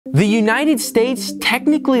The United States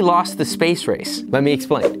technically lost the space race. Let me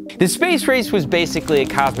explain. The space race was basically a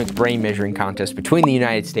cosmic brain measuring contest between the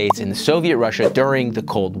United States and the Soviet Russia during the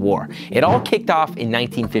Cold War. It all kicked off in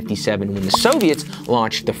 1957 when the Soviets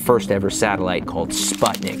launched the first ever satellite called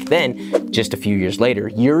Sputnik. Then, just a few years later,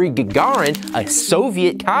 Yuri Gagarin, a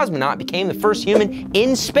Soviet cosmonaut, became the first human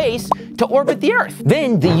in space to orbit the Earth.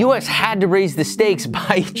 Then the US had to raise the stakes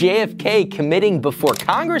by JFK committing before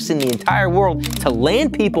Congress and the entire world to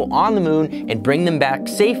land people on the moon and bring them back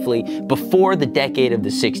safely before the decade of the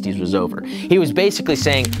 60s was over. He was basically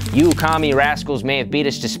saying, you commie rascals may have beat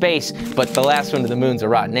us to space, but the last one to the moon's a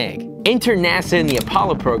rotten egg. Enter NASA and the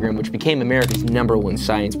Apollo program, which became America's #1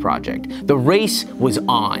 science project. The race was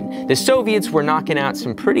on. The Soviets were knocking out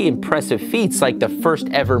some pretty impressive feats like the first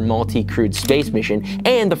ever multi-crewed space mission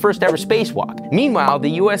and the first ever spacewalk. Meanwhile, the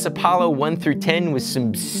US Apollo 1 through 10 was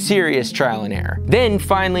some serious trial and error. Then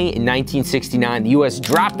finally, in 1969, the US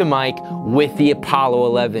dropped the mic with the Apollo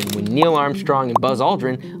 11 when Neil Armstrong and Buzz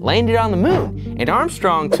Aldrin landed on the moon, and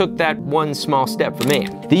Armstrong took that one small step for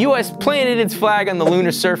man. The US planted its flag on the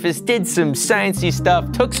lunar surface, did some sciencey stuff,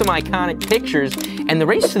 took some iconic pictures, and the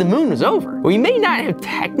race to the moon was over. We may not have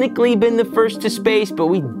technically been the first to space, but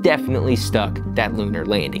we definitely stuck that lunar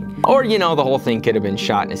landing. Or, you know, the whole thing could have been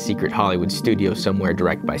shot in a secret Hollywood studio somewhere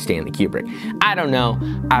directed by Stanley Kubrick. I don't know,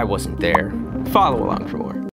 I wasn't there. Follow along for more.